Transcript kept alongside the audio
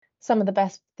some of the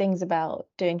best things about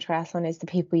doing triathlon is the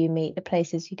people you meet, the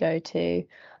places you go to.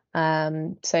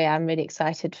 So yeah, I'm really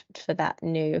excited for that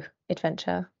new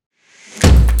adventure.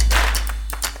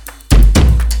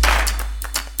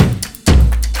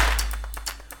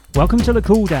 Welcome to The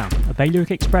Cool Down, a Bailiwick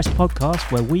Express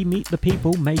podcast where we meet the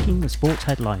people making the sports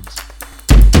headlines.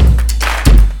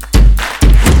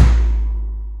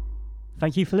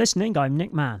 Thank you for listening, I'm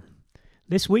Nick Mann.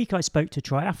 This week I spoke to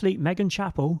triathlete Megan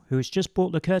Chapple, who has just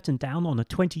brought the curtain down on a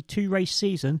 22-race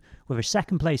season with a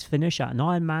second place finish at an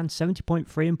Ironman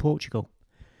 70.3 in Portugal.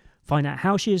 Find out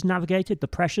how she has navigated the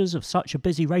pressures of such a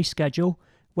busy race schedule,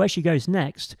 where she goes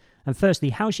next, and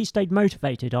firstly, how she stayed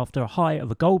motivated after a high of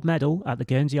a gold medal at the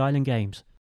Guernsey Island Games.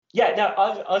 Yeah, no,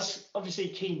 I was obviously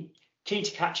keen to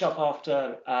catch up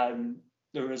after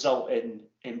the result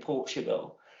in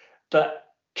Portugal.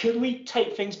 But could we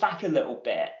take things back a little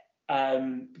bit?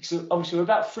 Because obviously we're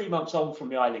about 3 months on from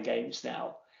the Island Games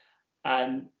now.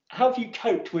 And how have you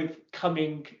coped with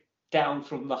coming down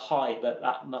from the high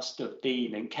that must have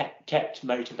been and kept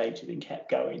motivated and kept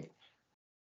going?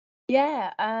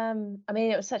 Yeah, I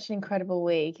mean, it was such an incredible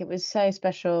week. It was so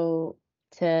special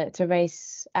to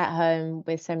race at home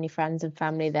with so many friends and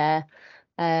family there.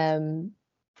 Yeah,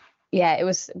 it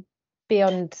was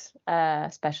beyond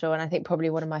special, and I think probably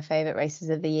one of my favorite races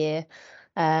of the year.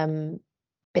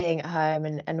 Being at home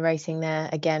and racing there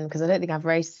again, because I don't think I've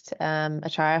raced a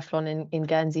triathlon in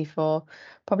Guernsey for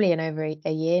probably in over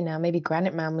a year now. Maybe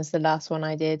Granite Man was the last one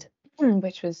I did,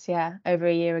 which was over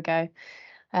a year ago.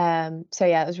 So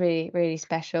yeah, it was really, really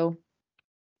special.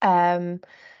 But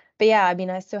yeah, I mean,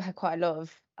 I still had quite a lot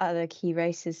of other key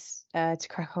races to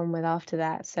crack on with after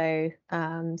that. So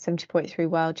 70.3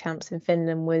 World Champs in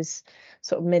Finland was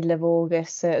sort of middle of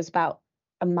August, so it was about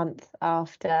a month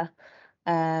after.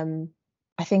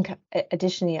 I think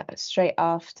additionally, straight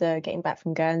after getting back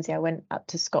from Guernsey, I went up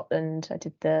to Scotland. I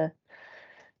did the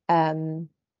Grand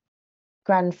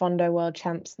Fondo World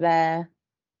Champs there,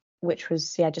 which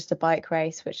was just a bike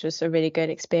race, which was a really good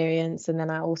experience. And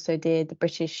then I also did the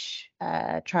British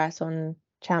Triathlon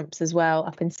Champs as well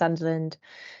up in Sunderland.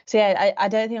 So yeah, I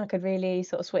don't think I could really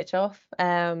sort of switch off.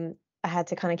 I had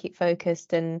to kind of keep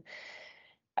focused, and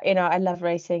I love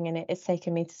racing, and it's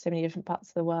taken me to so many different parts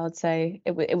of the world. So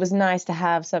it was nice to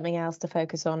have something else to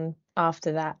focus on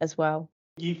after that as well.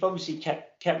 You've obviously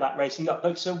kept that racing up.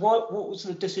 But so what was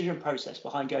the decision process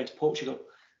behind going to Portugal?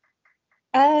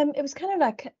 It was kind of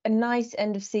like a nice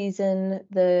end of season.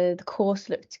 The course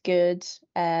looked good.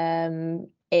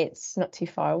 It's not too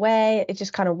far away. It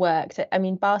just kind of worked. I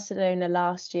mean, Barcelona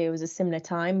last year was a similar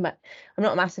time, but I'm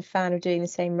not a massive fan of doing the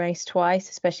same race twice,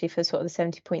 especially for sort of the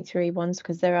 70.3 ones,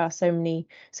 because there are so many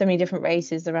different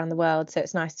races around the world. So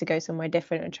it's nice to go somewhere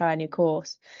different and try a new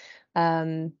course.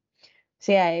 So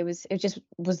yeah, it just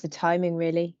was the timing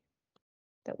really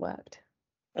that worked.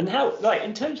 And how, like,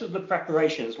 in terms of the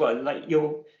preparation as well, like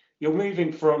you're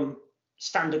moving from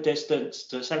standard distance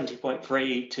to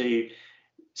 70.3 to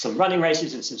some running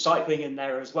races and some cycling in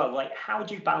there as well. Like, how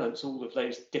do you balance all of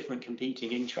those different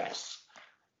competing interests?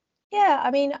 Yeah,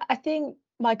 I mean, I think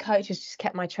my coach has just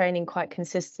kept my training quite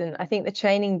consistent. I think the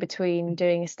training between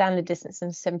doing a standard distance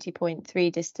and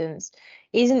 70.3 distance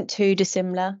isn't too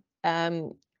dissimilar.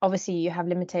 Obviously you have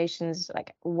limitations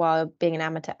like while being an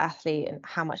amateur athlete and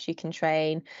how much you can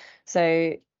train.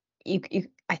 So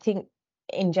I think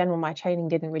in general my training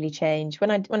didn't really change.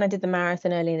 When I did the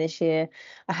marathon earlier this year,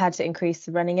 I had to increase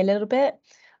the running a little bit.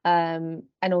 And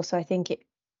also I think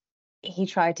he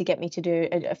tried to get me to do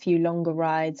a few longer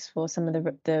rides for some of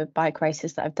the bike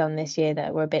races that I've done this year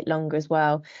that were a bit longer as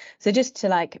well. So just to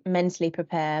like mentally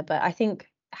prepare. But I think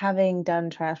having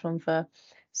done triathlon for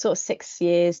sort of 6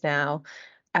 years now,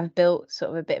 I've built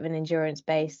sort of a bit of an endurance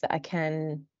base that I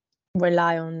can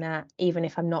rely on that, even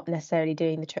if I'm not necessarily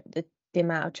doing the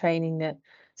amount of training that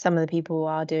some of the people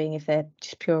are doing if they're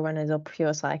just pure runners or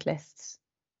pure cyclists.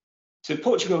 So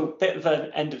Portugal, bit of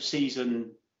an end of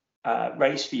season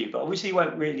race for you, but obviously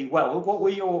went really well. What were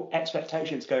your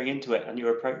expectations going into it and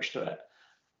your approach to it?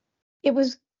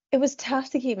 It was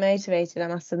tough to keep motivated, I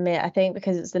must admit. I think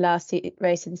because it's the last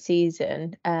race of the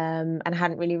season, and I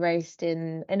hadn't really raced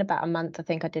in about a month. I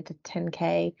think I did a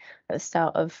 10K at the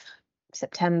start of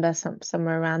September,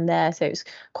 somewhere around there. So it was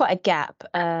quite a gap.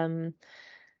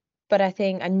 But I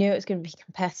think I knew it was going to be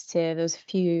competitive. There was a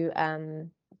few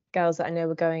girls that I know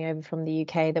were going over from the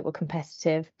UK that were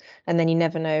competitive, and then you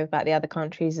never know about the other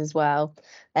countries as well.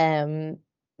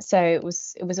 So it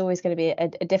was always going to be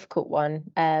a difficult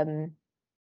one.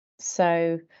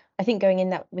 So I think going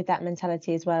in with that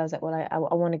mentality as well, I was like, well, I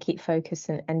want to keep focused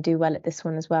and do well at this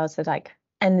one as well. So like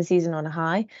end the season on a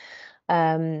high.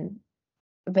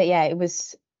 But yeah, it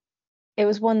was it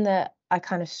was one that I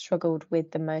kind of struggled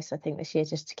with the most, I think, this year,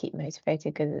 just to keep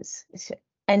motivated, because it's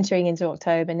entering into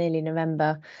October, nearly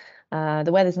November.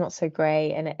 The weather's not so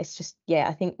great, and it's just, yeah,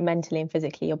 I think mentally and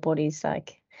physically your body's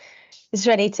like it's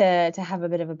ready to have a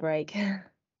bit of a break.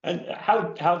 And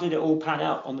how did it all pan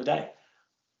out on the day?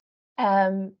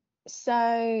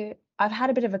 So I've had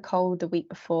a bit of a cold the week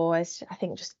before. I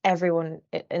think just everyone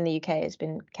in the UK has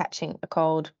been catching a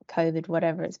cold, COVID,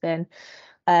 whatever it's been.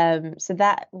 So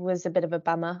that was a bit of a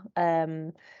bummer.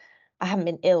 I haven't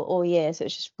been ill all year, so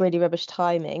it's just really rubbish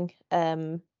timing.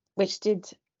 Which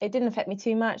didn't affect me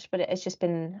too much, but it's just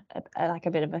been like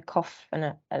a bit of a cough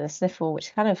and a sniffle,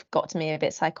 which kind of got to me a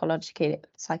bit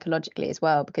psychologically as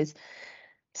well, because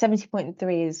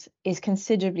 70.3 is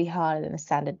considerably harder than a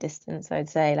standard distance, I'd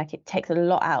say. Like, it takes a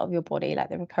lot out of your body. Like,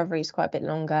 the recovery is quite a bit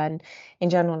longer, and in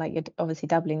general, like, you're obviously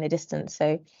doubling the distance,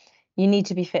 so you need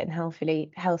to be fit and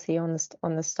healthy on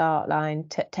the start line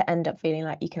to end up feeling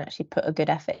like you can actually put a good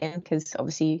effort in, because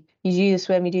obviously you do the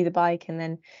swim, you do the bike, and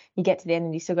then you get to the end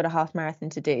and you still got a half marathon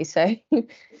to do. So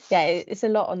yeah, it's a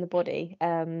lot on the body.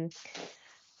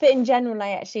 But in general,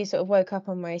 I actually sort of woke up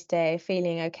on race day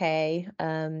feeling okay,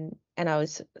 and I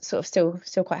was sort of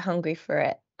still quite hungry for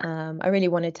it. I really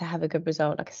wanted to have a good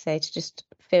result, like I say, to just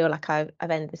feel like I've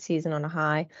ended the season on a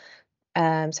high.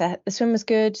 So the swim was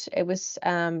good. It was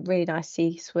really nice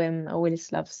sea swim. I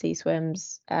always love sea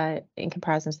swims in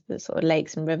comparison to the sort of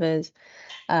lakes and rivers.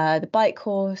 The bike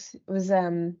course was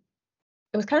it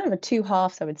was kind of a two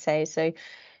halves, I would say. So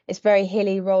it's very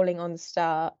hilly, rolling on the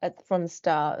start from the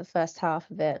start, the first half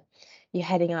of it. You're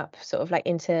heading up sort of like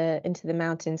into the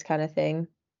mountains kind of thing.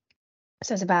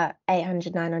 So it's about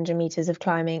 800, 900 meters of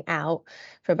climbing out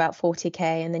for about 40k,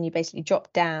 and then you basically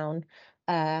drop down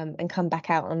and come back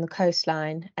out on the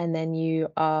coastline, and then you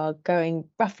are going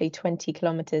roughly 20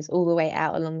 kilometers all the way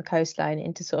out along the coastline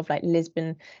into sort of like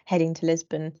Lisbon, heading to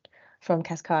Lisbon from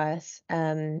Cascais.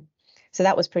 So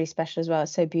that was pretty special as well.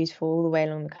 It's so beautiful all the way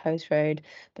along the coast road.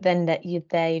 But then you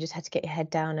just had to get your head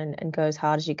down and go as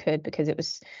hard as you could, because it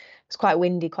was quite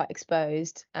windy, quite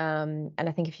exposed. And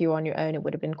I think if you were on your own, it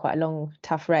would have been quite a long,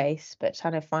 tough race. But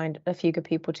trying to find a few good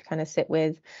people to kind of sit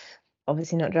with,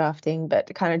 obviously not drafting,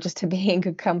 but kind of just to be in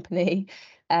good company.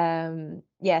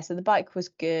 Yeah, so the bike was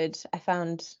good. I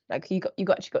found like you actually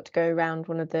got to go around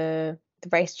one of the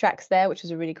race tracks there, which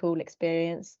was a really cool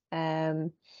experience.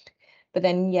 But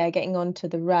then, yeah, getting on to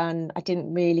the run, I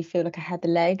didn't really feel like I had the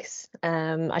legs.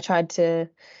 I tried to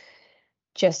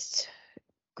just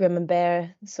grim and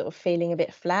bear sort of feeling a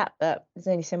bit flat, but there's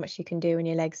only so much you can do when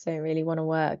your legs don't really want to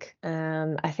work.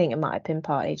 I think it might have been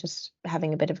partly just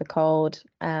having a bit of a cold.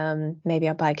 Maybe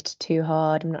I biked too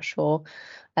hard, I'm not sure.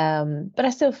 But I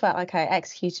still felt like I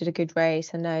executed a good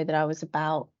race. I know that I was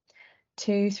about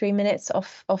 2-3 minutes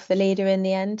off the leader in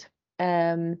the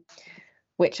end.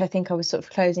 Which I think I was sort of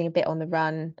closing a bit on the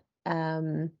run.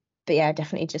 But yeah, I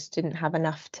definitely just didn't have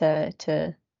enough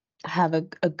to have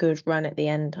a good run at the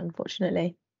end,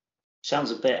 unfortunately.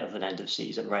 Sounds a bit of an end of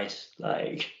season race.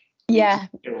 Like, Yeah,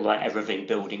 feel like everything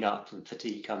building up and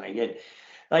fatigue coming in.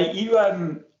 Like, you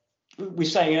we were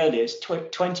saying earlier, it's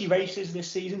 20 races this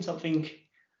season, something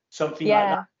like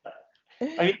yeah. that.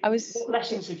 I mean, I was, what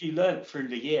lessons have you learned through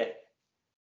the year?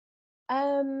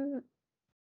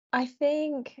 I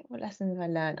think, what lessons have I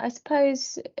learned? I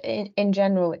suppose in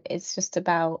general, it's just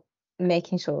about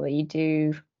making sure that you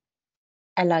do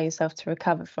allow yourself to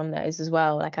recover from those as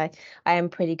well. Like, I am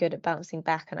pretty good at bouncing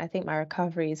back, and I think my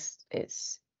recovery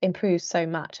is improved so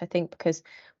much. I think because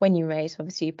when you race,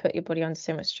 obviously you put your body under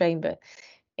so much strain, but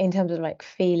in terms of like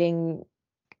feeling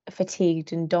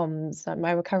fatigued and DOMS, like,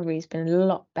 my recovery has been a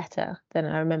lot better than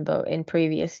I remember in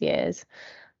previous years.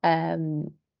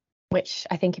 Which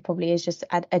I think it probably is just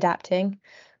adapting.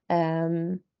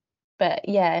 But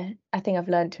yeah, I think I've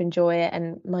learned to enjoy it,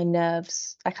 and my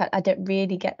nerves, I don't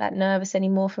really get that nervous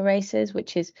anymore for races,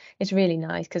 which is it's really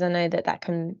nice, because I know that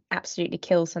can absolutely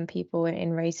kill some people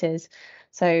in races.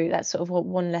 So that's sort of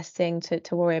one less thing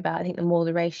to worry about. I think the more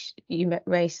the race you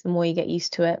race, the more you get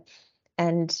used to it,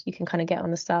 and you can kind of get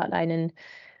on the start line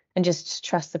and just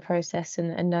trust the process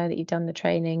and know that you've done the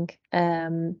training,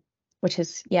 which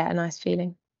is, yeah, a nice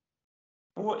feeling.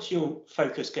 What's your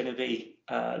focus going to be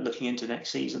looking into next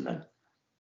season then?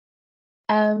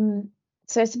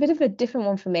 So it's a bit of a different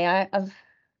one for me. I've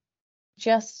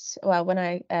just, well, when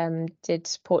I did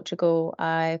Portugal,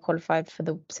 I qualified for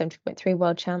the 70.3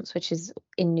 World Champs, which is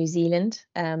in New Zealand.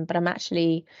 But I'm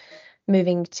actually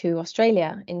moving to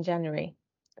Australia in January,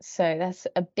 so that's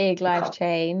a big life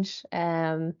change.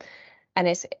 And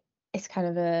it's kind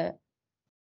of a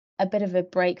bit of a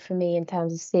break for me in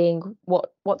terms of seeing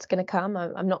what's going to come.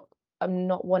 I'm not I'm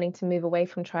not wanting to move away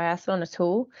from triathlon at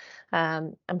all.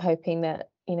 I'm hoping that,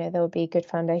 there will be good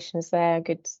foundations there,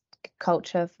 good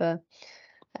culture for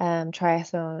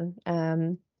triathlon.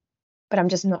 But I'm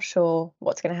just not sure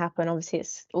what's going to happen. Obviously,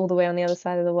 it's all the way on the other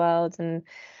side of the world, and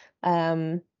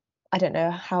I don't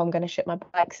know how I'm going to ship my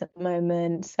bikes at the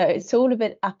moment. So it's all a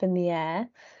bit up in the air.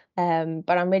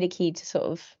 But I'm really keen to sort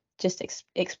of just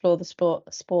explore the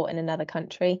sport in another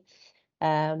country,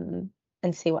 and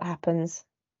see what happens.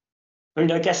 I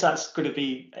mean, I guess that's going to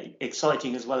be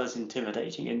exciting as well as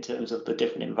intimidating in terms of the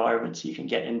different environments you can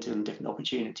get into and different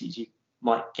opportunities you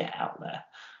might get out there.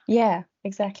 Yeah,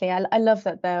 exactly. I love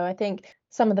that though. I think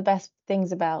some of the best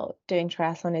things about doing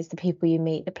triathlon is the people you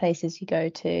meet, the places you go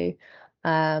to.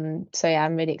 So yeah,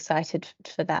 I'm really excited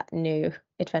for that new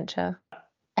adventure.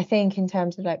 I think in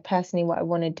terms of like personally what I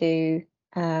want to do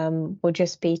will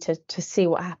just be to see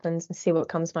what happens and see what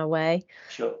comes my way.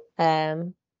 Sure.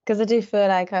 Because I do feel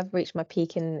like I've reached my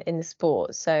peak in the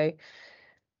sport, so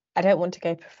I don't want to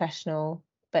go professional,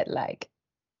 but like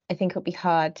I think it'll be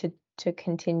hard to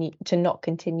continue to not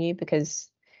continue,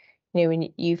 because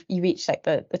when you reach like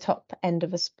the top end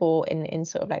of a sport in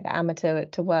sort of like the amateur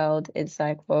to world, it's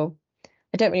like, well,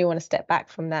 I don't really want to step back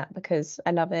from that because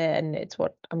I love it and it's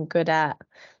what I'm good at.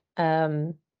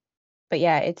 But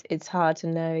yeah, it's hard to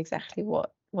know exactly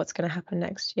what's going to happen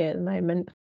next year at the moment.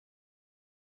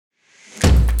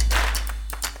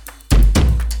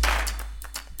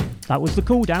 That was the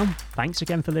cool down. Thanks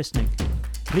again for listening.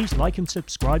 Please like and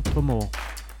subscribe for more.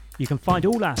 You can find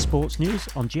all our sports news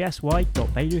on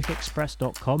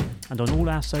gsy.bailiwickexpress.com and on all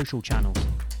our social channels.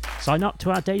 Sign up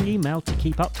to our daily email to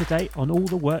keep up to date on all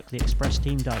the work the Express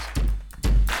team does.